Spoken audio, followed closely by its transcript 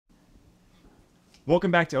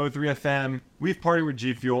Welcome back to O3FM. We've partnered with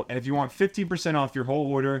G Fuel, and if you want 15% off your whole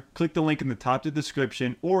order, click the link in the top of the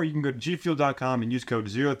description, or you can go to gfuel.com and use code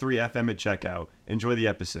 03FM at checkout. Enjoy the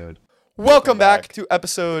episode. Welcome back to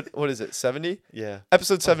episode, what is it, 70? Yeah.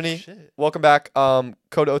 Episode 70. Shit. Welcome back. Code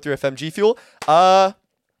O3FM G Fuel.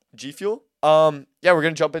 G Fuel? Yeah, we're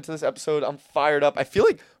going to jump into this episode. I'm fired up. I feel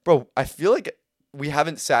like we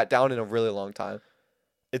haven't sat down in a really long time.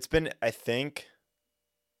 It's been, I think,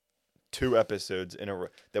 2 episodes in a row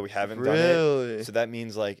that we haven't done Really? it. So that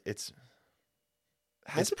means like it's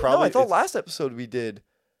Probably. No, I thought it's- last episode we did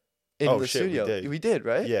in Oh, the shit, we studio. did. We did,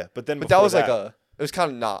 right? yeah, but then But that before was it was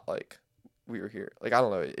kind of not like we were here. Like, I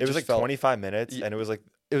don't know. it just was like felt, 25 minutes Yeah. and it was like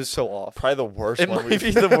It was so off. probably the worst It one might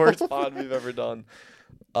be the worst pod we've ever done.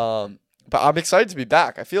 But I'm excited to be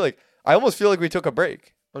back. I almost feel like we took a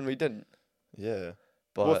break when we didn't. Yeah.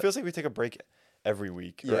 But Well, it feels like we take a break every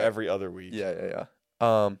week or Yeah. every other week. yeah.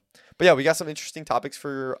 But yeah, we got some interesting topics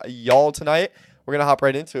for y'all tonight. We're gonna hop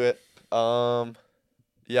right into it.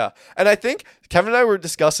 Yeah, and I think Kevin and I were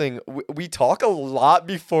discussing. We talk a lot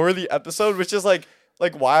before the episode, which is like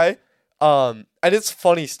why. And it's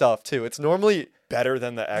funny stuff too. It's normally Better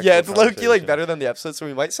than the actual it's low key like conversation. better than the episode. So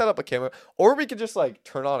we might set up a camera, or we could just like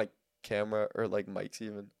turn on a camera or like mics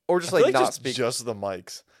even, or just I feel like not just, speak. just the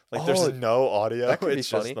mics. Like Oh, there's no audio. that could be It's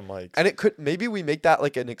funny. just the mics. And maybe we make that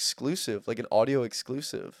like an exclusive, like an audio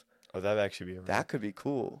exclusive. Oh, that'd actually be That could be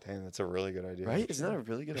cool. Damn, that's a really good idea. Right? Isn't that a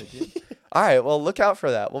really good idea? All right. Well, look out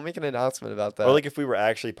for that. We'll make an announcement about that. Or like if we were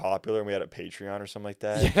actually popular and we had a Patreon or something like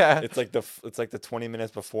that. Yeah. It's like the 20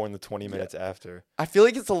 minutes before and the 20 minutes after. I feel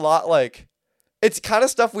like it's a lot like it's kind of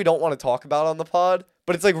stuff we don't want to talk about on the pod,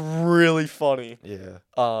 but it's like really funny. Yeah.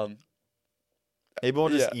 Maybe we'll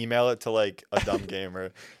just email it to like a dumb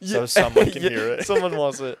gamer so Yeah. someone can Yeah, hear it. Someone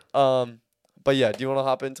wants it. But yeah, do you want to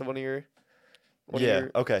hop into one of your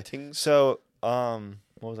Okay. things? So, what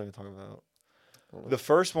was I going to talk about? The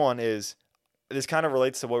first one is this kind of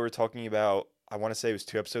relates to what we were talking about. I want to say it was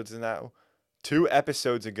 2 episodes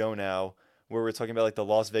ago now, where we're talking about like the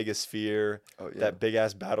Las Vegas Sphere, that big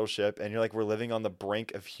ass battleship, and you're like, we're living on the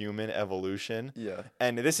brink of human evolution. Yeah.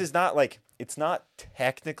 And this is not like, it's not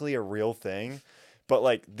technically a real thing, but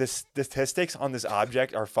like the statistics on this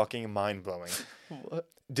object are fucking mind blowing. What?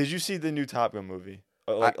 Did you see the new Top Gun movie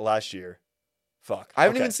last year? Fuck. I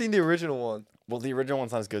haven't Okay. even seen the original one. Well, the original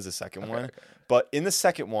one's not as good as the second one. Okay. But in the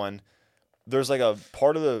second one, there's like a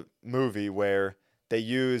part of the movie where they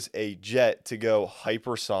use a jet to go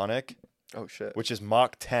hypersonic, Oh shit. which is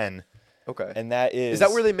Mach 10. Okay. And that is... Is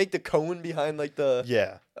that where they make the cone behind like the?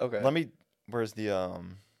 Yeah. Okay. Where's the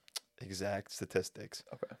exact statistics?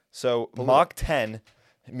 Okay. So Pull it Mach 10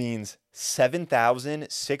 means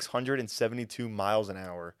 7,672 miles an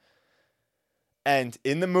hour. And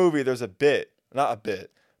in the movie, there's not a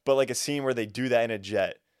bit, but like a scene where they do that in a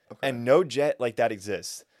jet. Okay. And no jet like that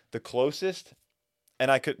exists. The closest,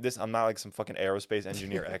 and I'm not like some fucking aerospace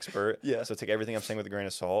engineer expert. Yeah. So take everything I'm saying with a grain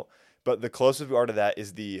of salt. But the closest we are to that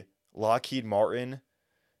is the Lockheed Martin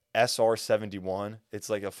SR-71. It's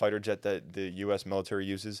like a fighter jet that the U.S. military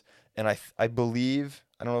uses. And I believe,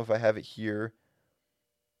 I don't know if I have it here.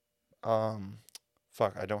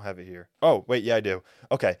 Fuck, I don't have it here. Oh, wait, yeah, I do.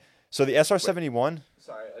 Okay. So the SR-71.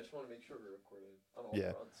 Sorry, I just want to make sure we're recording on all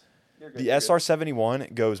Yeah. fronts. You're good, The you're good.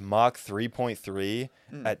 SR-71 goes Mach 3.3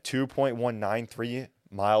 Mm. at 2.193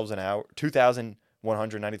 miles an hour,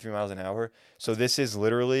 2,193 miles an hour. So this is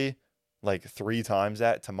literally like 3 times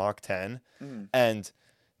that to Mach 10. Mm. And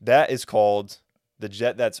that is called, the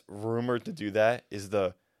jet that's rumored to do that is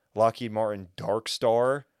the Lockheed Martin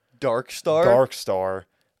Darkstar. Darkstar.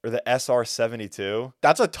 Or the SR-72.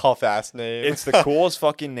 That's a tough ass name. It's the coolest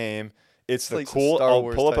fucking name. It's the like some cool. Star I'll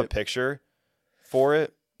Wars pull up a type. picture for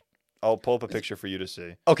it. I'll pull up a picture for you to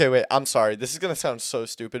see. Okay, wait. I'm sorry. This is gonna sound so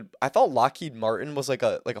stupid. I thought Lockheed Martin was like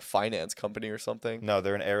a finance company or something. No,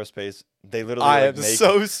 they're in aerospace. They literally I like, am make,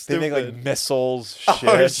 so they stupid. make like missiles,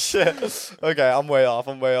 Oh shit. shit. Okay, I'm way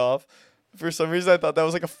off. For some reason, I thought that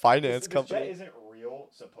was like a finance company. isn't real,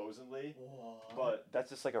 supposedly, but that's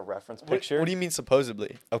just like a reference What picture. do you mean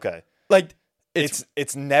supposedly? Okay, Like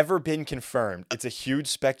it's never been confirmed. It's a huge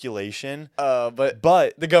speculation. but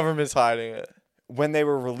But the government's hiding it. when they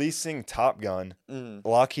were releasing Top Gun, Mm.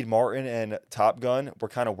 Lockheed Martin and Top Gun were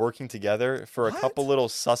kind of working together for a What? couple little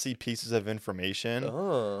sussy pieces of information.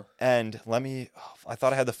 Oh. And I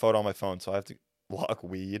thought I had the photo on my phone, so I have to lock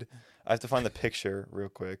weed. I have to find the picture real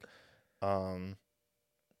quick.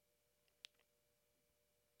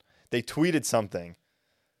 They tweeted something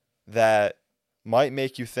that might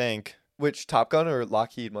make you think Which, Top Gun or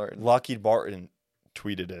Lockheed Martin? Lockheed Martin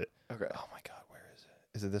tweeted it. Okay. Oh my God, where is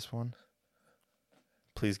it? Is it this one?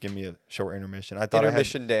 please give me a short intermission. I thought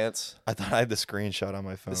Intermission dance. I thought I had the screenshot on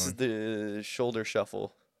my phone. This is the shoulder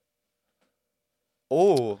shuffle.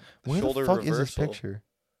 Oh, the Where shoulder the fuck reversal. is this picture?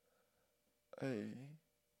 Hey.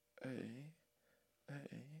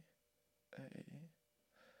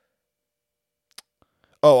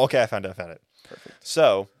 Oh, okay, I found it. Perfect.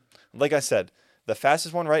 So, like I said, the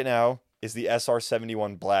fastest one right now is the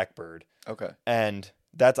SR-71 Blackbird, Okay. and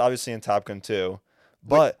that's obviously in Top Gun 2.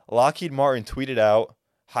 But Lockheed Martin tweeted out,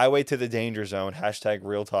 "Highway to the danger zone,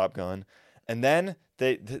 #real Top Gun." And then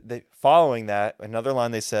they following that, another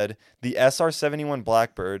line they said, the SR-71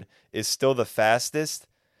 Blackbird is still the fastest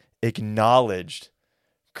acknowledged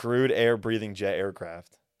crewed air-breathing jet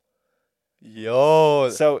aircraft. Yo.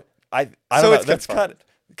 So I So don't know. it's That's confirmed.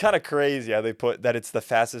 kind of crazy how they put that it's the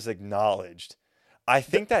fastest acknowledged. I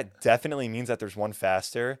think that definitely means that there's one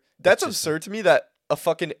faster. That's It's just- absurd to me that a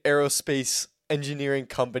fucking aerospace engineering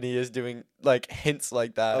company is doing like hints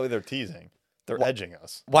like that. Oh, they're teasing. They're Wha- edging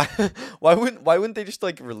us Why wouldn't they just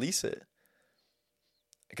like release it?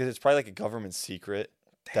 because it's probably like a government secret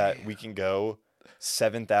that we can go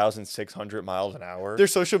 7,600 miles an hour. Their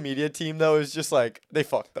social media team though is just like they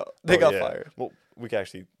fucked up. They Oh, got yeah. fired. Well, we could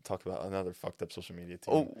actually talk about another fucked up social media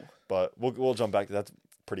team. Oh. But we'll jump back to that's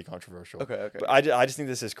pretty controversial. Okay. But I just think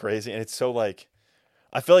this is crazy, and it's so like,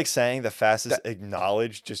 I feel like saying the fastest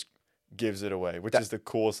acknowledged just gives it away, which is the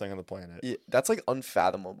coolest thing on the planet. Yeah, that's like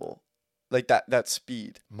unfathomable. Like that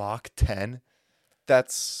speed. Mach 10.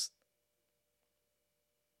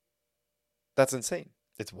 That's insane.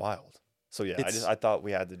 It's wild. So yeah, It's- I thought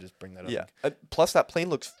we had to just bring that up. Yeah. Plus that plane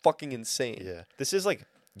looks fucking insane. Yeah. This is like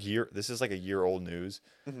a year old news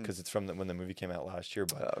Mhm. because it's from when the movie came out last year,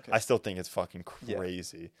 but Oh, okay. I still think it's fucking Yeah.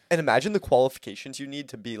 crazy. And imagine the qualifications you need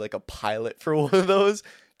to be like a pilot for one of those.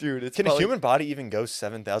 Dude, it's Can probably, a human body even go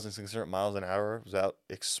 7,600 miles an hour without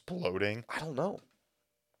exploding? I don't know.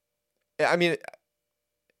 I mean,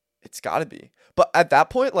 it's got to be. But at that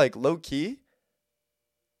point, like low key.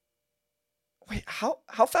 Wait, how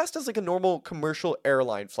fast does like a normal commercial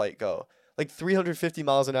airline flight go? Like 350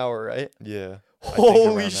 miles an hour, right? Yeah.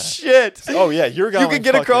 Holy shit! Oh yeah, you're going. You can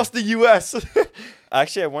get across the U.S.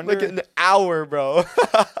 Actually, I wonder. like an hour, bro.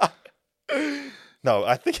 No,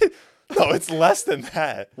 I think it's less than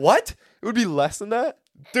that, What? It would be less than that?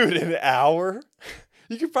 dude. An hour?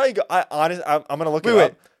 You could probably go. I'm gonna look Wait, it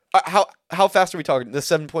wait. up. How fast are we talking? The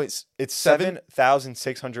 7 points. It's 7?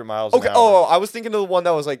 7,600 miles. Okay. An hour. Oh, I was thinking of the one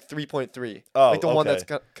that was like 3.3. Oh, like the one okay.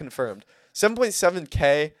 that's confirmed.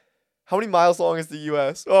 7.7K. How many miles long is the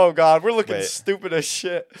U.S.? Oh God, we're looking Wait. stupid as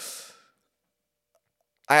shit.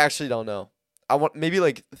 I actually don't know. I want maybe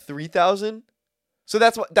like 3,000. So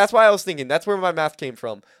that's why I was thinking. That's where my math came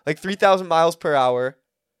from. Like 3,000 miles per hour,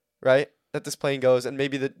 right? That this plane goes, and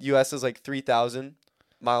maybe the U.S. is like 3,000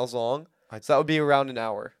 miles long. So that would be around an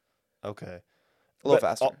hour. Okay. A little But,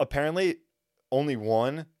 faster. apparently, only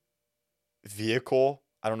one vehicle,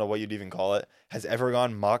 I don't know what you'd even call it, has ever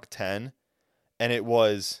gone Mach 10, and it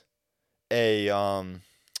was a I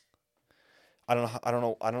don't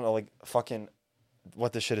know like fucking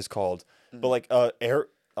what this shit is called, but like not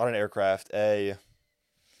an aircraft,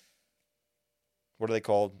 what are they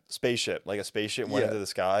called? Spaceship. Like a spaceship went Yeah. into the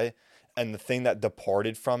sky, and the thing that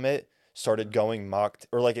departed from it started going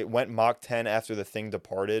it went Mach 10 after the thing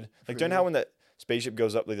departed. Like, do you know how when the spaceship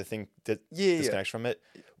goes up, like the thing Yeah. disconnects from it?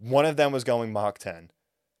 One of them was going Mach 10.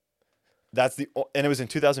 And it was in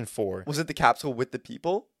 2004. Was it the capsule with the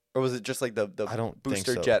people, or was it just like the I don't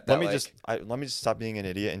booster think so. jet? Let me that, just stop being an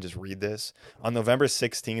idiot and just read this. On November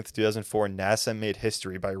 16th, 2004, NASA made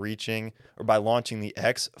history by launching the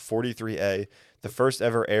X-43A, the first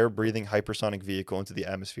ever air-breathing hypersonic vehicle into the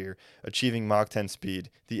atmosphere, achieving Mach 10 speed.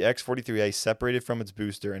 The X-43A separated from its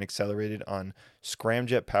booster and accelerated on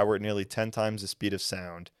scramjet power at nearly 10 times the speed of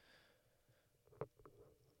sound.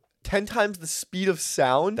 10 times the speed of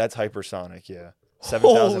sound. That's hypersonic, yeah.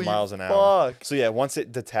 7,000 Holy miles an hour. fuck. So yeah, once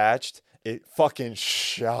it detached, it fucking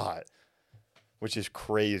shot, which is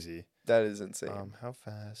crazy. That is insane. How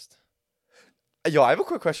fast? Yo, I have a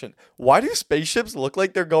quick question. Why do spaceships look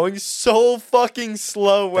like they're going so fucking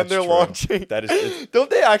slow when That's they're true. launching? That is-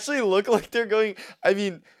 Don't they actually look like they're going? I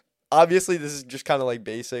mean, obviously this is just kind of like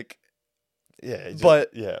basic, Yeah,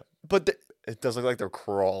 but it does look like they're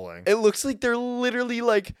crawling. it looks like they're literally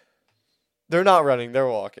like they're not running, they're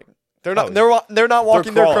walking. They're not. Oh, They're not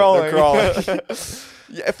walking. They're crawling. They're crawling.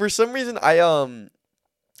 Yeah. For some reason,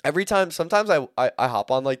 sometimes I hop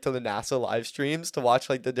on like to the NASA live streams to watch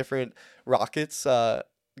like the different rockets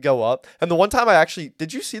go up. And the one time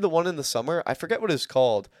did you see the one in the summer? I forget what it's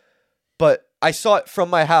called, but I saw it from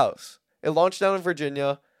my house. It launched down in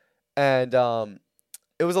Virginia, and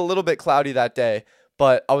it was a little bit cloudy that day.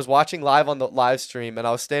 But I was watching live on the live stream, and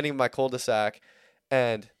I was standing in my cul-de-sac,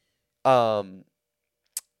 and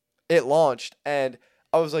it launched, and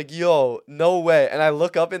I was like, yo, no way. And I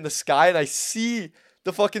look up in the sky, and I see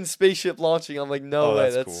the fucking spaceship launching. I'm like, no way,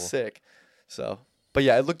 that's cool. sick. So, but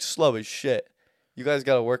yeah, it looked slow as shit. You guys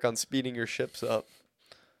got to work on speeding your ships up.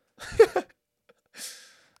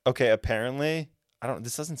 Okay, apparently,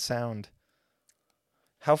 this doesn't sound.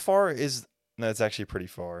 How far is? No, it's actually pretty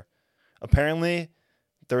far. Apparently,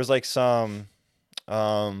 there's like some,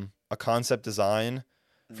 a concept design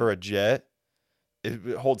for a jet.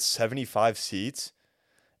 It holds 75 seats,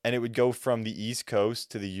 and it would go from the East Coast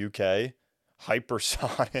to the UK,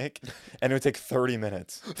 hypersonic, and it would take 30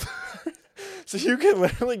 minutes. So you can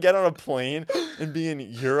literally get on a plane and be in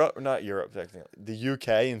not Europe, technically, the UK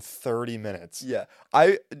in 30 minutes. Yeah.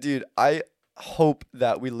 I hope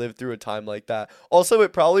that we live through a time like that. Also,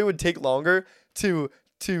 it probably would take longer to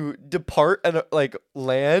depart and like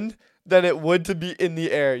land than it would to be in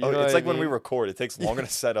the air. You know It's what like I when we mean? record. It takes longer to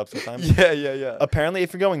set up sometimes. Yeah. Apparently,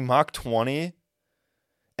 if you're going Mach 20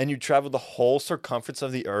 and you travel the whole circumference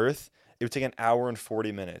of the Earth, it would take an hour and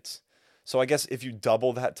 40 minutes. So I guess if you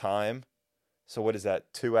double that time, so what is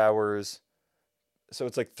that? 2 hours. So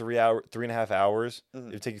it's like 3.5 hours. Mhm.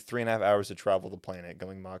 It would take you 3.5 hours to travel the planet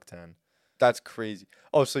going Mach 10. That's crazy.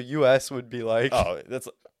 Oh, so US would be like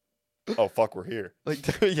Oh, fuck, we're here. like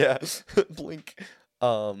yeah, blink.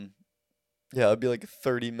 Yeah, it'd be like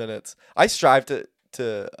 30 minutes. I strive to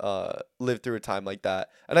live through a time like that.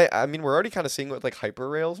 And I mean we're already kind of seeing with like hyper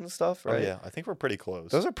rails and stuff, right? Oh, yeah. I think we're pretty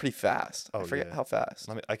close. Those are pretty fast. I Oh, forget yeah. how fast.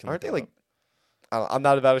 I can Aren't look they it like I'm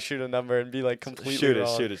not about to shoot a number and be like completely Shoot it,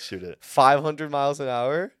 wrong. shoot it. 500 miles an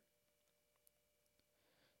hour?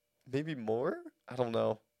 Maybe more? I don't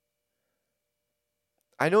know.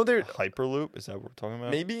 I know they're Hyperloop, is that what we're talking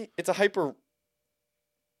about? maybe it's a hyper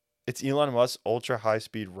It's Elon Musk's ultra high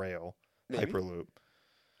speed rail. maybe? Hyperloop.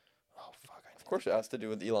 Oh, fuck. Of course it has to do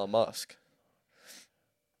with Elon Musk.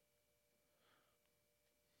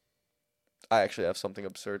 I actually have something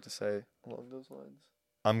absurd to say along those lines.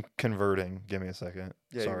 I'm converting. Give me a second.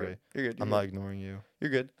 Yeah, Sorry. You're good. I'm not ignoring you.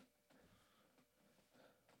 You're good.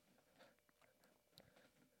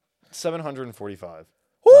 745 miles an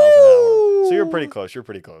Woo! hour. So you're pretty close.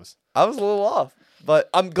 I was a little off, but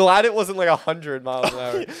I'm glad it wasn't like 100 miles an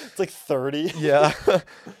hour. It's like 30. Yeah.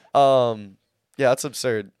 Yeah, that's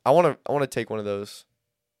absurd. I want to take one of those.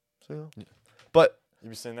 So, but You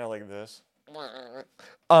be sitting there like this.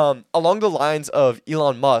 along the lines of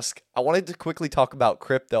Elon Musk, I wanted to quickly talk about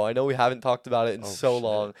crypto. I know we haven't talked about it in so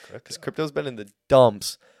long because crypto's been in the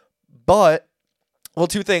dumps. But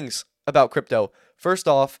two things about crypto. First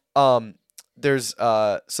off, there's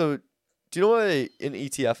so do you know what an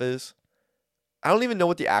ETF is? I don't even know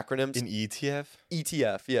what the acronyms. An ETF?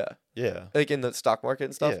 ETF, yeah. Yeah. Like in the stock market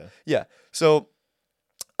and stuff. Yeah. Yeah. So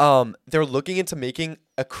they're looking into making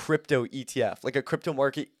a crypto ETF, like a crypto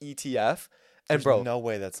market ETF. And There's bro, no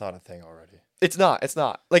way that's not a thing already. it's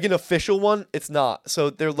not. Like an official one, it's not. So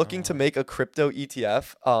they're looking to make a crypto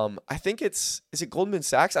ETF. I think is it Goldman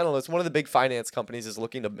Sachs? I don't know. It's one of the big finance companies is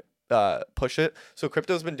looking to push it. So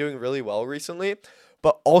crypto's been doing really well recently.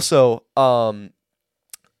 But also,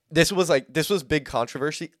 this was big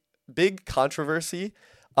controversy.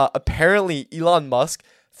 Apparently Elon Musk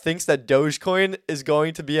thinks that Dogecoin is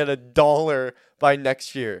going to be at $1 by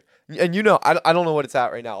next year. And I don't know what it's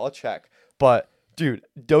at right now. I'll check. But dude,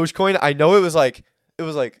 Dogecoin, I know it was like It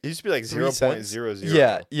used to be like 3 cents.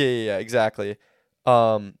 0.00. Yeah, exactly.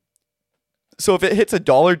 So if it hits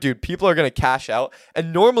 $1, dude, people are gonna cash out.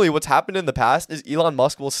 And normally, what's happened in the past is Elon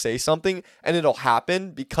Musk will say something and it'll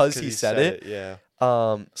happen because he said it. Yeah.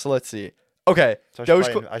 So let's see. Okay, So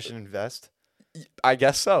Dogecoin. I should invest. I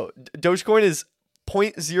guess so. Dogecoin is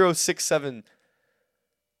 $0.067.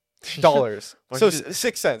 Why So don't you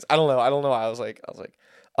 6 cents. I don't know. I was like,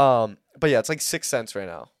 but yeah, it's like 6 cents right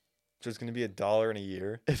now. So it's gonna be $1 in a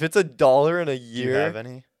year. If it's $1 in a Do you year, have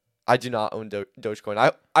any? I do not own Dogecoin.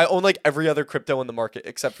 I own like every other crypto in the market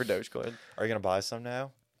except for Dogecoin. Are you gonna buy some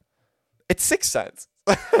now? It's 6 cents.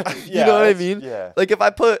 You know what I mean? Yeah. Like if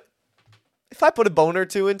I put a bone or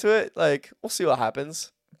two into it, like we'll see what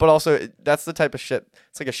happens. But also that's the type of shit.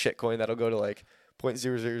 It's like a shit coin that'll go to like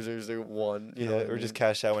 0.00001. You know what I Or just mean?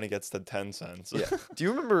 cash out when it gets to 10 cents. Yeah. Do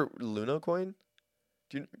you remember Luna coin?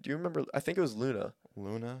 Do you remember? I think it was Luna.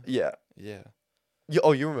 Luna? Yeah. Yeah. You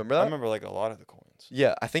remember I that? remember like a lot of the coins.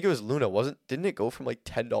 Yeah, I think it was Luna. Didn't it go from like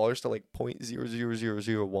 $10 to like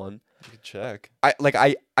 0.00001? You could check.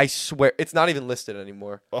 I swear it's not even listed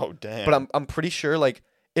anymore. Oh damn. But I'm pretty sure like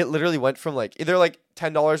it literally went from like either like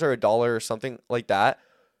 $10 or $1 or something like that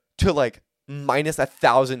to like minus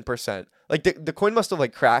 1,000%. Like the coin must have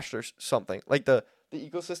like crashed or something. Like the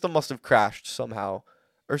ecosystem must have crashed somehow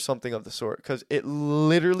or something of the sort, because it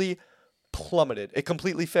literally plummeted. It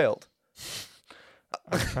completely failed.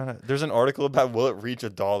 There's an article about will it reach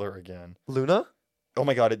 $1 again? Luna? Oh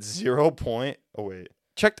my god, it's 0. Oh wait.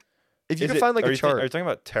 Check if you can find like a chart. Are you talking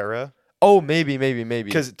about Terra? Oh, maybe.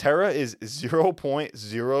 Because Terra is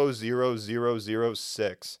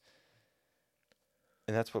 0.00006.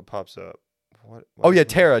 And that's what pops up. What Oh yeah,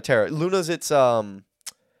 is that? Terra. Luna's its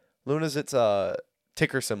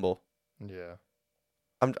ticker symbol. Yeah.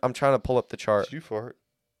 I'm trying to pull up the chart. Did you fart?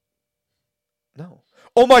 No.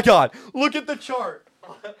 Oh my god. Look at the chart.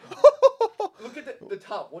 Look at the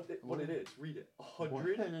top. What it is. Read it.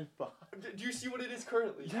 100. Do you see what it is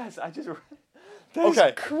currently? Yes, I just read.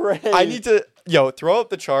 Okay. Crazy. I need to throw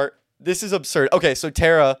up the chart. This is absurd. Okay, so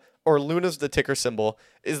Terra, or Luna's the ticker symbol,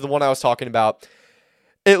 is the one I was talking about.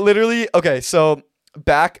 It literally, so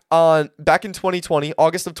back in 2020,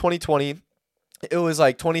 August of 2020, it was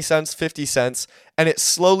like 20 cents, 50 cents, and it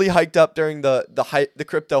slowly hiked up during the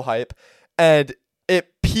crypto hype, and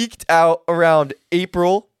it peaked out around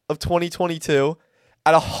April of 2022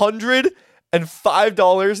 at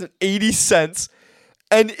 $105.80,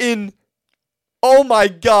 and oh my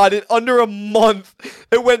god, in under a month,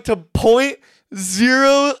 it went to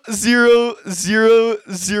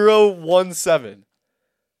 0.000017.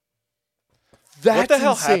 That's what the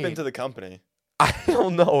hell insane. happened to the company? I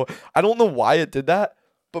don't know. I don't know why it did that,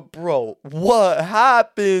 but bro, what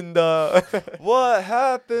happened? What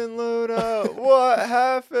happened, Luna? What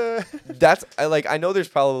happened? I know there's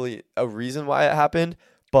probably a reason why it happened,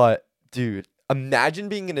 but dude, imagine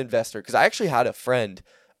being an investor, because I actually had a friend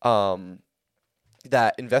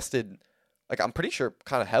that invested, like, I'm pretty sure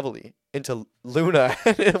kind of heavily into Luna,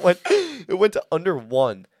 and it went to under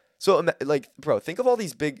 1. So like, bro, think of all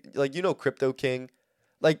these big, like, Crypto King.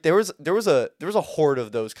 Like there was a horde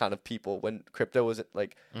of those kind of people when crypto was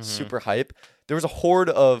like super hype. There was a horde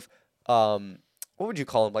of what would you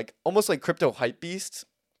call them? Like almost like crypto hype beasts.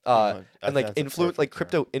 And like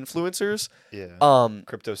crypto influencers. Yeah.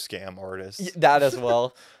 Crypto scam artists. That as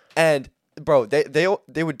well. And bro, they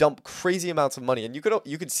would dump crazy amounts of money, and you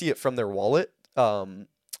could see it from their wallet,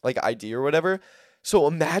 like ID or whatever. So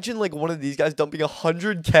imagine like one of these guys dumping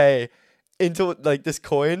 $100K into like this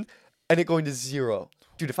coin and it going to 0.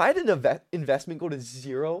 Dude, if I had an investment go to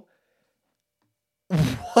 0,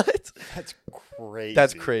 what? That's crazy.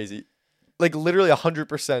 That's crazy. Like literally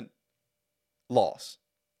 100% loss.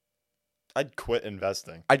 I'd quit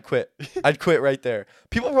investing. I'd quit right there.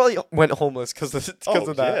 People probably went homeless because of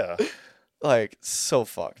that. Yeah. Like so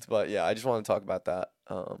fucked. But yeah, I just want to talk about that.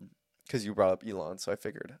 Because you brought up Elon, so I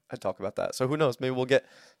figured I'd talk about that. So who knows? Maybe we'll get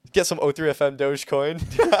some O3FM Dogecoin.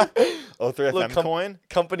 O3FM coin?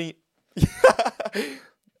 Company.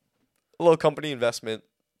 A little company investment.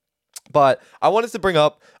 But I wanted to bring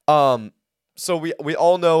up, so we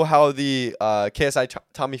all know how the KSI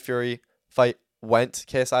Tommy Fury fight went.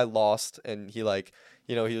 KSI lost, and he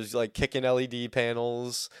he was like kicking LED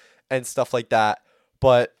panels and stuff like that.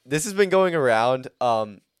 But this has been going around.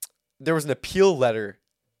 There was an appeal letter.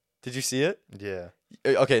 Did you see it? Yeah.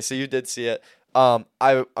 Okay, so you did see it. I'm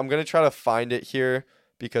gonna try to find it here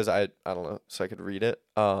because I don't know, so I could read it.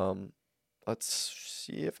 Let's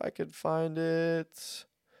see if I could find it.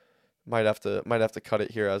 Might have to cut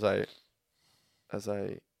it here as I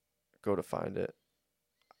go to find it.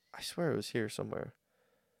 I swear it was here somewhere.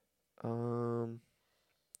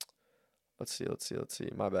 Let's see.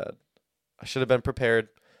 My bad. I should have been prepared.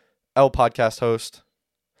 Podcast host.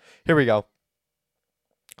 Here we go.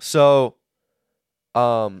 So,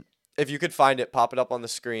 if you could find it, pop it up on the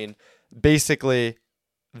screen. Basically,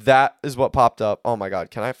 that is what popped up. Oh my god,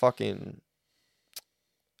 can I fucking...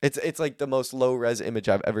 It's like the most low-res image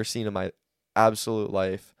I've ever seen in my absolute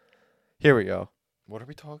life. Here we go. What are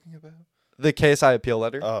we talking about? The KSI appeal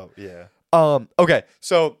letter. Oh, yeah. Okay,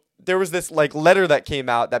 so there was this like letter that came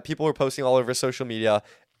out that people were posting all over social media,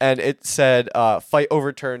 and it said, fight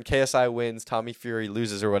overturned, KSI wins, Tommy Fury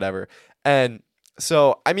loses, or whatever. And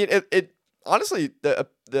so, I mean, it honestly, the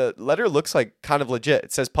letter looks like kind of legit.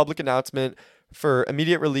 It says public announcement for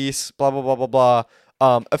immediate release, blah, blah, blah, blah, blah.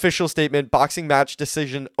 Official statement, boxing match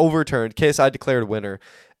decision overturned, KSI declared winner.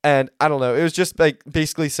 And I don't know, it was just like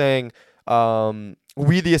basically saying,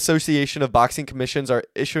 we, the Association of Boxing Commissions, are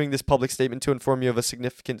issuing this public statement to inform you of a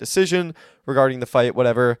significant decision regarding the fight,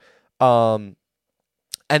 whatever. And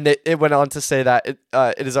And it went on to say that it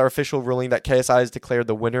is our official ruling that KSI has declared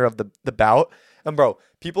the winner of the bout. And bro,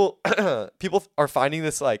 people are finding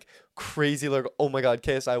this like crazy, like, oh my god,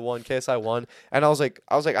 KSI won. And I was like,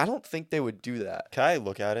 I don't think they would do that. Can I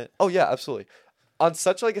look at it? Oh yeah, absolutely. On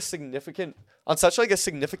such a significant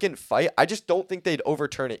fight, I just don't think they'd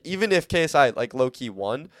overturn it. Even if KSI like low key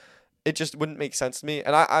won, it just wouldn't make sense to me.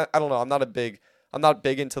 And I don't know. I'm not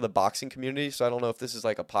big into the boxing community, so I don't know if this is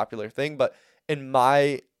like a popular thing, but in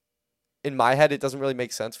my head, it doesn't really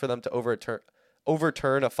make sense for them to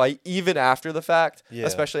overturn a fight even after the fact,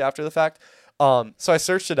 especially after the fact. So I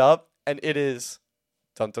searched it up, and it is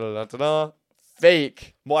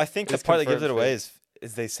fake. Well, I think the It's part that gives it confirmed away fake.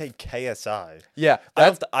 is they say KSI. Yeah,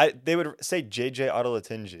 They would say JJ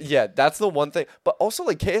Adelatinji. yeah, that's the one thing. But also,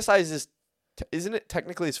 like KSI isn't it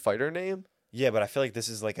technically his fighter name? Yeah, but I feel like this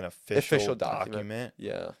is like an official document.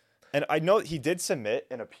 Yeah. And I know he did submit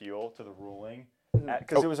an appeal to the ruling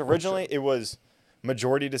because it was originally it was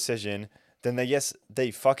majority decision. Then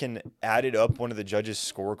they fucking added up one of the judges'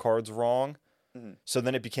 scorecards wrong. So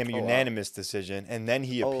then it became a unanimous decision, and then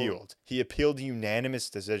he appealed. He appealed the unanimous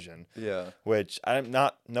decision. Yeah. Which I'm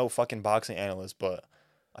not no fucking boxing analyst, but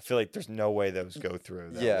I feel like there's no way those go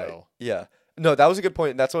through that well. Yeah. No, that was a good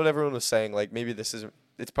point, and that's what everyone was saying. Like maybe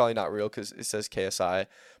it's probably not real because it says KSI,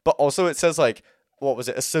 but also it says like what was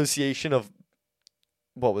it? Association of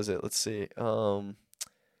what was it? Let's see.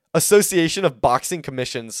 Association of Boxing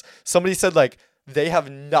Commissions. Somebody said like they have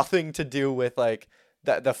nothing to do with like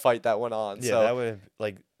the fight that went on. Yeah, so that would have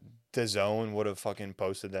like DAZN would have fucking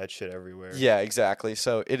posted that shit everywhere. yeah, exactly.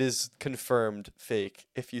 So it is confirmed fake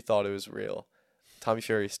if you thought it was real. Tommy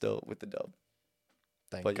Fury still with the dub.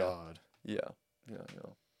 Thank But God. Yeah.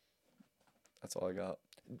 That's all I got.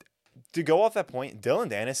 To go off that point, Dylan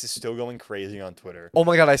Dennis is still going crazy on Twitter. Oh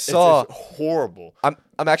my god, I saw. It's horrible. I'm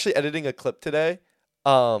actually editing a clip today,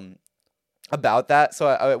 about that. So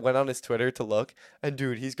I went on his Twitter to look, and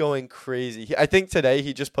dude, he's going crazy. I think today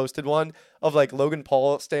he just posted one of like Logan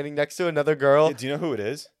Paul standing next to another girl. Yeah, do you know who it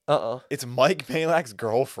is? It's Mike Malak's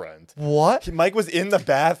girlfriend. What? Mike was in the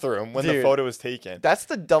bathroom when the Dude. photo was taken. That's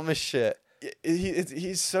the dumbest shit.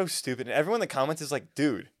 He's so stupid, and everyone in the comments is like,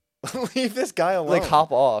 "Dude, leave this guy alone." Like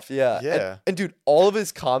hop off, yeah. Yeah. And dude, all of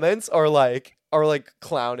his comments are like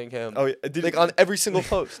clowning him. Oh, yeah. Dude, Like on every single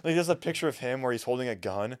post. like there's a picture of him where he's holding a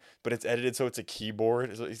gun, but it's edited so it's a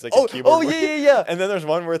keyboard. So he's like a keyboard. Oh yeah. And then there's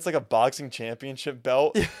one where it's like a boxing championship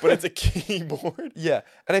belt, but it's a keyboard. Yeah.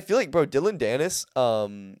 And I feel like, bro, Dylan Dennis,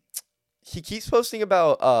 he keeps posting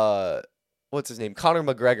about what's his name? Conor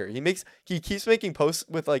McGregor. He keeps making posts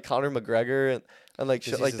with like Conor McGregor and like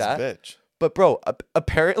shit like that. Bitch. But bro,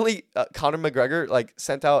 apparently Conor McGregor like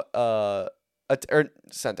sent out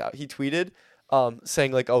he tweeted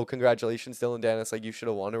saying like, "Oh, congratulations Dylan Dennis, like you should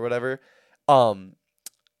have won or whatever."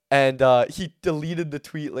 And he deleted the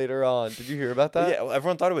tweet later on. Did you hear about that? Yeah, well,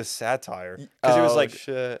 everyone thought it was satire because it was like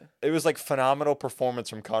shit. it was like phenomenal performance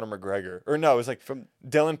from Conor McGregor, or no, it was like from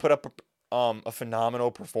Dylan put up a phenomenal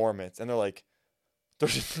performance, and they're like,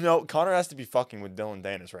 "There's no Conor has to be fucking with Dylan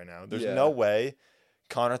Dennis right now. There's no way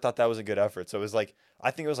Conor thought that was a good effort." So it was like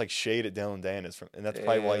I think it was like shade at Dylan Dennis, and that's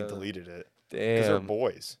probably why he deleted it. Because they're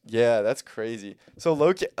boys. Yeah, that's crazy. So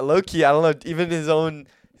low key, I don't know. Even his own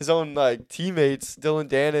like teammates, Dylan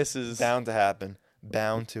Dennis is Bound to happen.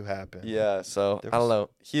 Yeah. So I don't know.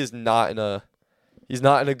 He's not in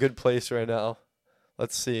a good place right now.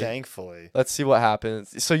 Let's see. Thankfully. Let's see what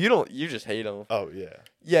happens. So you just hate him. Oh yeah.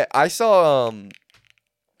 Yeah, I saw.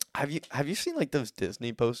 Have you seen like those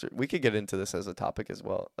Disney posters? We could get into this as a topic as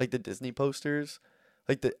well. Like the Disney posters.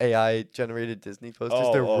 Like the AI generated Disney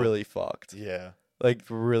posters, they're really fucked. Yeah. Like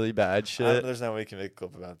really bad shit. There's no way we can make a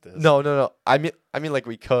clip about this. No. I mean like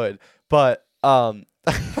we could, but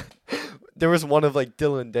there was one of like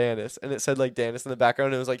Dylan Dennis, and it said like Dennis in the background.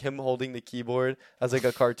 And it was like him holding the keyboard as like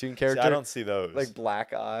a cartoon character. See, I don't see those. Like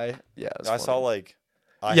black eye. Yeah. I saw like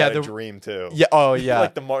I Yeah, had a dream too. Yeah. Oh yeah.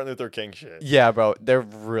 Like the Martin Luther King shit. Yeah, bro. They're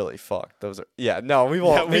really fucked. Those are. Yeah. No, we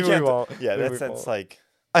won't. Yeah, we won't. Yeah, Maybe that's like.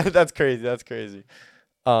 That's crazy.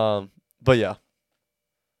 But yeah.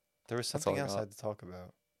 There was something else I had to talk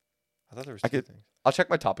about. I thought there was two things. I'll check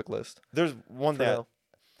my topic list. There's one thing. Now.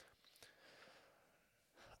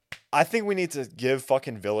 I think we need to give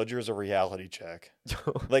fucking villagers a reality check.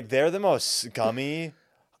 Like they're the most scummy,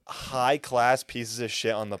 high class pieces of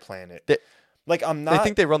shit on the planet. They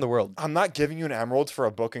think they run the world. I'm not giving you an emerald for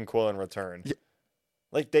a book and quill in return. Yeah.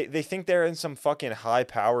 Like they think they're in some fucking high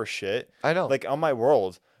power shit. I know. Like on my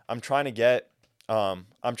world, I'm trying to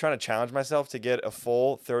challenge myself to get a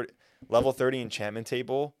full level 30 enchantment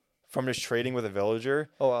table from just trading with a villager.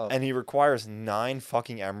 Oh wow. And he requires 9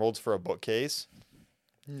 fucking emeralds for a bookcase.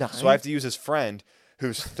 9? So I have to use his friend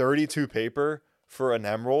who's 32 paper for an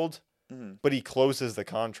emerald, but he closes the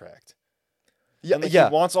contract. Yeah, And like, yeah.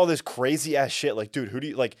 he wants all this crazy ass shit. Like, dude, who do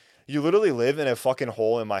you like? You literally live in a fucking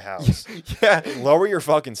hole in my house. Yeah. Lower your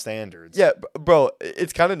fucking standards. Yeah, bro,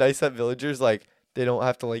 it's kind of nice that villagers, like, they don't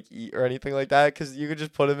have to, like, eat or anything like that because you could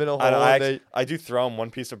just put them in a hole I do throw him one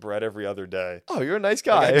piece of bread every other day. Oh, you're a nice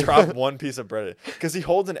guy. Like, I drop one piece of bread because he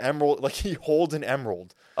holds an emerald. Like, he holds an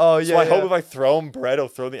emerald. Oh, yeah. So I hope if I throw him bread, he'll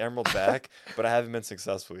throw the emerald back. But I haven't been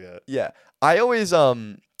successful yet. Yeah. I always,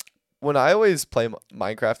 when I always play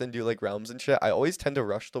Minecraft and do, like, realms and shit, I always tend to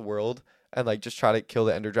rush the world and, like, just try to kill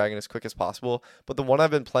the Ender Dragon as quick as possible. But the one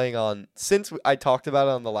I've been playing on since I talked about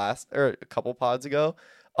it on the last, or a couple pods ago,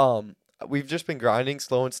 we've just been grinding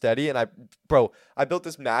slow and steady. And I built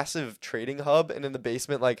this massive trading hub, and in the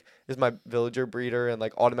basement, like, is my villager breeder and,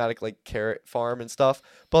 like, automatic, like, carrot farm and stuff.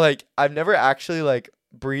 But, like, I've never actually, like,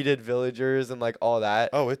 breeded villagers and, like, all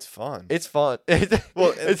that. Oh, it's fun. It's fun.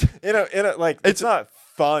 Well, it's not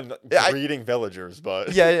fun breeding villagers,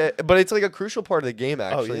 but yeah, but it's like a crucial part of the game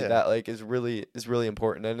actually yeah. that like is really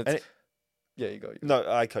important, and it's yeah. You go. No,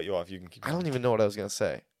 I cut you off. You can keep. I don't even know what I was gonna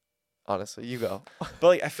say. Honestly, you go. But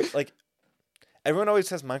like I feel like everyone always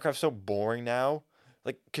says Minecraft's so boring now,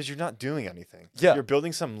 like because you're not doing anything. Yeah. You're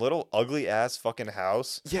building some little ugly ass fucking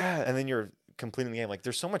house. Yeah. And then you're completing the game. Like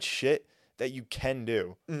there's so much shit that you can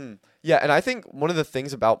do. Yeah, and I think one of the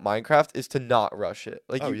things about Minecraft is to not rush it.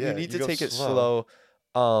 Like you need to go take it slow,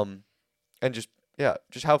 and just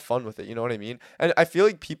have fun with it. You know what I mean? And I feel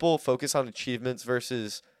like people focus on achievements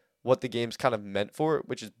versus what the game's kind of meant for,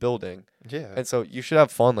 which is building. Yeah. And so you should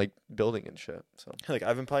have fun like building and shit. So like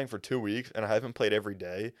I've been playing for 2 weeks and I haven't played every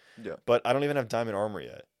day. Yeah. But I don't even have diamond armor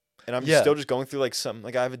yet. And I'm still just going through like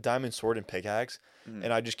I have a diamond sword and pickaxe,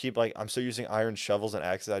 and I just keep like I'm still using iron shovels and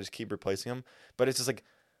axes. I just keep replacing them. But it's just like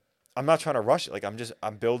I'm not trying to rush it. Like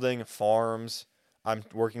I'm building farms. I'm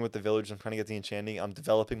working with the village. I'm trying to get the enchanting. I'm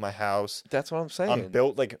developing my house. That's what I'm saying. I'm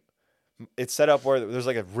built like it's set up where there's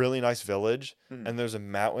like a really nice village and there's a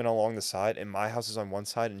mountain along the side, and my house is on one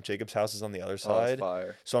side and Jacob's house is on the other side.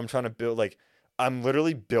 Fire. So I'm trying to build like I'm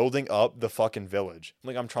literally building up the fucking village.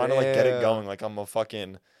 Like I'm trying to like get it going. Like I'm a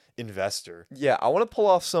fucking investor. Yeah, I want to pull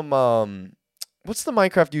off some what's the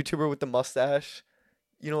Minecraft YouTuber with the mustache?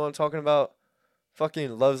 You know what I'm talking about?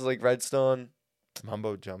 Fucking loves like redstone.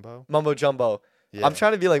 Mumbo Jumbo. Mumbo Jumbo. Yeah. I'm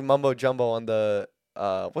trying to be like Mumbo Jumbo on the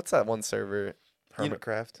what's that one server?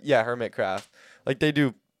 Hermitcraft. Yeah, Hermitcraft. Like they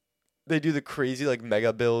do the crazy like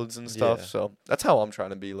mega builds and stuff. Yeah. So that's how I'm trying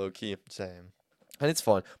to be low key. Same. And it's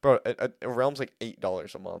fun, bro. A realm's like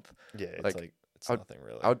 $8 a month. Yeah, it's like it's nothing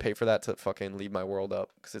really. I would pay for that to fucking leave my world up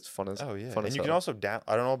because it's fun as Oh yeah, fun and as you can hell. also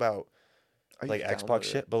I don't know about Oh, you like can Xbox download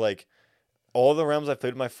shit, it. but like all the realms I've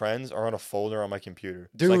played with my friends are on a folder on my computer.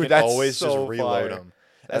 So I Dude, can that's always so just reload fire. them.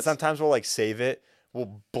 And sometimes we'll like save it.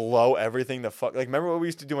 We'll blow everything the fuck. Like remember what we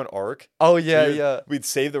used to do in Ark? Oh yeah, We'd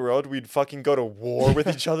save the world. We'd fucking go to war with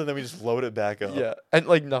each other, then we just load it back up. yeah, and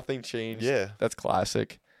like nothing changed. Yeah. That's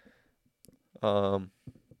classic. I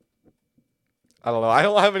don't know. I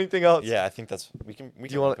don't have anything else. Yeah, I think that's we can.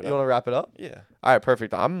 Do you want to wrap it up? Yeah. All right,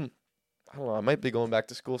 perfect. I don't know. I might be going back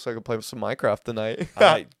to school so I can play with some Minecraft tonight. I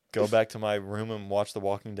might go back to my room and watch The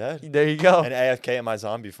Walking Dead There you go. and AFK at my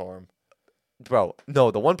zombie farm. Bro, no,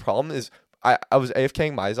 the one problem is I was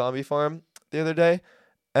AFKing my zombie farm the other day.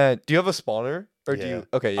 And do you have a spawner? Or do Yeah. you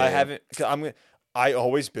Okay, yeah. I yeah. haven't. I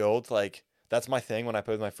always build like that's my thing when I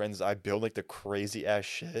play with my friends. I build like the crazy ass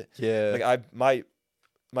shit. Yeah. Like my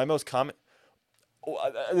most common.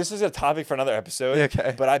 This is a topic for another episode.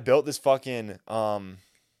 Okay. But I built this fucking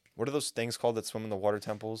what are those things called that swim in the water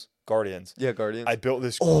temples? Guardians. Yeah, Guardians. I built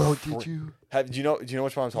this. Oh, did you? Do you know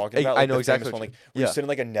which one I'm talking about? I Like know the exactly famous what one. you- Like we yeah. sit in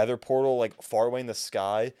like a nether portal like far away in the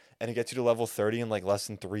sky, and it gets you to level 30 in like less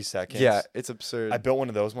than 3 seconds. Yeah, it's absurd. I built one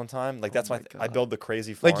of those one time. Like that's Oh my. my I God. build the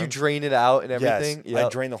crazy farm. like you drain it out and everything. Yes, I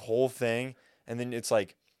Yep. drain the whole thing, and then it's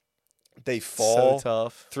like they So fall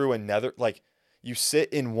tough. through another. Like you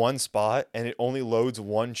sit in one spot, and it only loads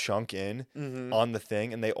one chunk in on the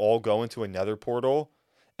thing, and they all go into a nether portal,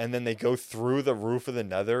 and then they go through the roof of the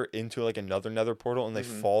nether into like another nether portal, and they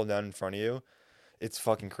fall down in front of you. It's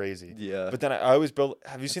fucking crazy. Yeah. But then I always build.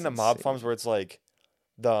 Have you seen the That's mob insane. farms where it's like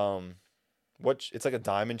the it's like a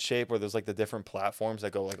diamond shape where there's like the different platforms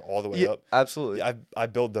that go like all the way Yeah, up. absolutely. I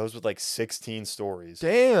build those with like 16 stories.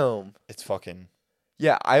 Damn. It's fucking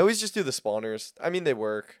Yeah, I always just do the spawners. I mean, they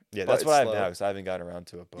work. yeah. but That's it's what I have slow. now because I haven't gotten around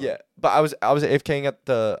to it. But Yeah, but I was AFKing at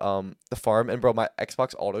the farm, and bro, my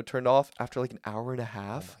Xbox auto turned off after like an hour and a oh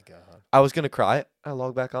half. my god. I was gonna cry. I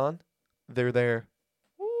log back on. They're there.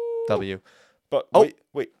 W. But Oh.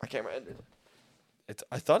 wait. My camera ended.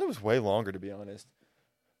 I thought it was way longer to be honest.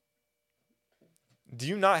 Do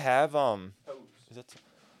you not have is that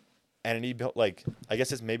entity built like I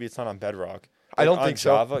guess maybe it's not on Bedrock. I don't on think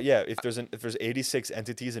so. Java, yeah, if there's 86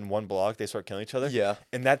 entities in one block, they start killing each other. Yeah.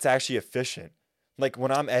 And that's actually efficient. Like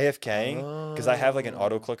when I'm AFKing, because I have like an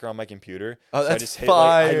auto clicker on my computer. Oh, so that's I just hit like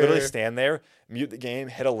I literally fire. stand there, mute the game,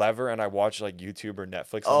 hit a lever, and I watch like YouTube or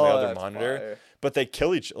Netflix on my other that's monitor. fire. But they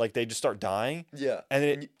kill like they just start dying. Yeah. And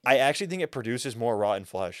then I actually think it produces more rotten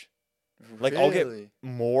flesh. Like I'll get Really?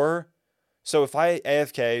 more. So if I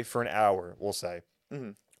AFK for an hour, we'll say,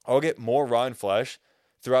 Mhm. I'll get more rotten flesh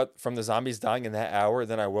from the zombies dying in that hour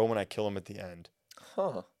than I will when I kill them at the end,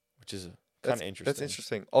 Huh. which is kind That's of interesting. That's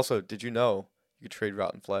interesting. Also, did you know you could trade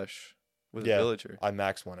rotten flesh with a villager? I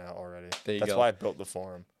maxed one out already. There you That's go. why I built the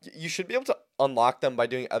farm. You should be able to unlock them by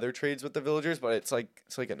doing other trades with the villagers, but it's like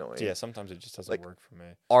annoying. Yeah, sometimes it just doesn't Like, work for me.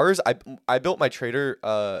 Ours, I built my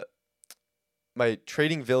my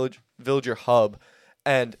trading villager hub,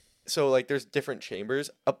 and so like there's different chambers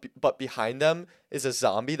up, but behind them is a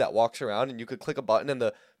zombie that walks around, and you could click a button and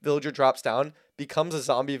the villager drops down, becomes a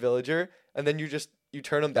zombie villager, and then you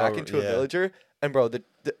turn him back into a yeah. villager, and bro, the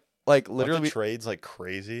like Aren't literally the trades like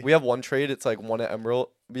crazy. we have one trade. It's like one emerald.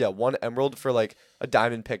 Yeah, one emerald for like a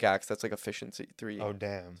diamond pickaxe. That's like efficiency 3. Oh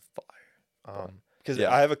damn. Fire. Because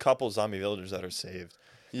Yeah. I have a couple zombie villagers that are saved.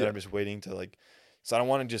 Yeah. That I'm just waiting to like. So I don't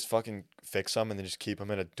want to just fucking fix them and then just keep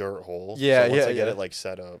them in a dirt hole. Yeah, so once yeah, I get yeah. it like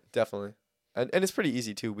set up. Definitely. And it's pretty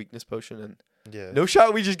easy too. Weakness potion and Yeah. no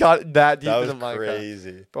shot. We just got that deep that was into Minecraft.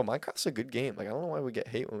 crazy. Bro, Minecraft's a good game. Like I don't know why we get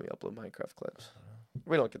hate when we upload Minecraft clips.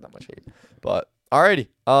 We don't get that much hate. But alrighty.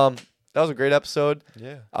 That was a great episode.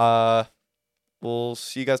 Yeah. We'll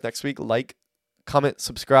see you guys next week. Like, comment,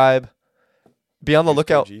 subscribe. Be on the Use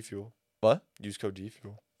lookout. Code G Fuel. What? Use code G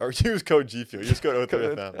Fuel. Or use code G Fuel. Use code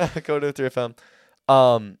O3FM. Go to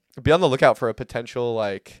 3FM. Be on the lookout for a potential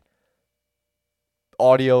like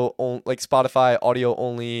like Spotify audio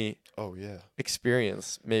only Oh yeah.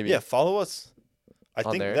 experience. Maybe. Yeah. Follow us. I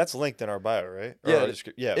On think there? that's linked in our bio, right? Or Yeah, our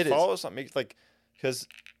it- yeah. it is. Follow us on because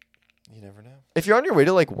you never know. If you're on your way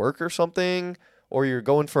to like work or something, or you're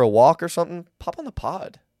going for a walk or something, pop on the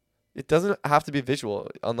pod. It doesn't have to be visual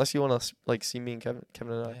unless you want to like see me and Kevin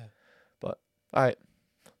and I. Yeah. But all right,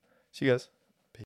 see you guys.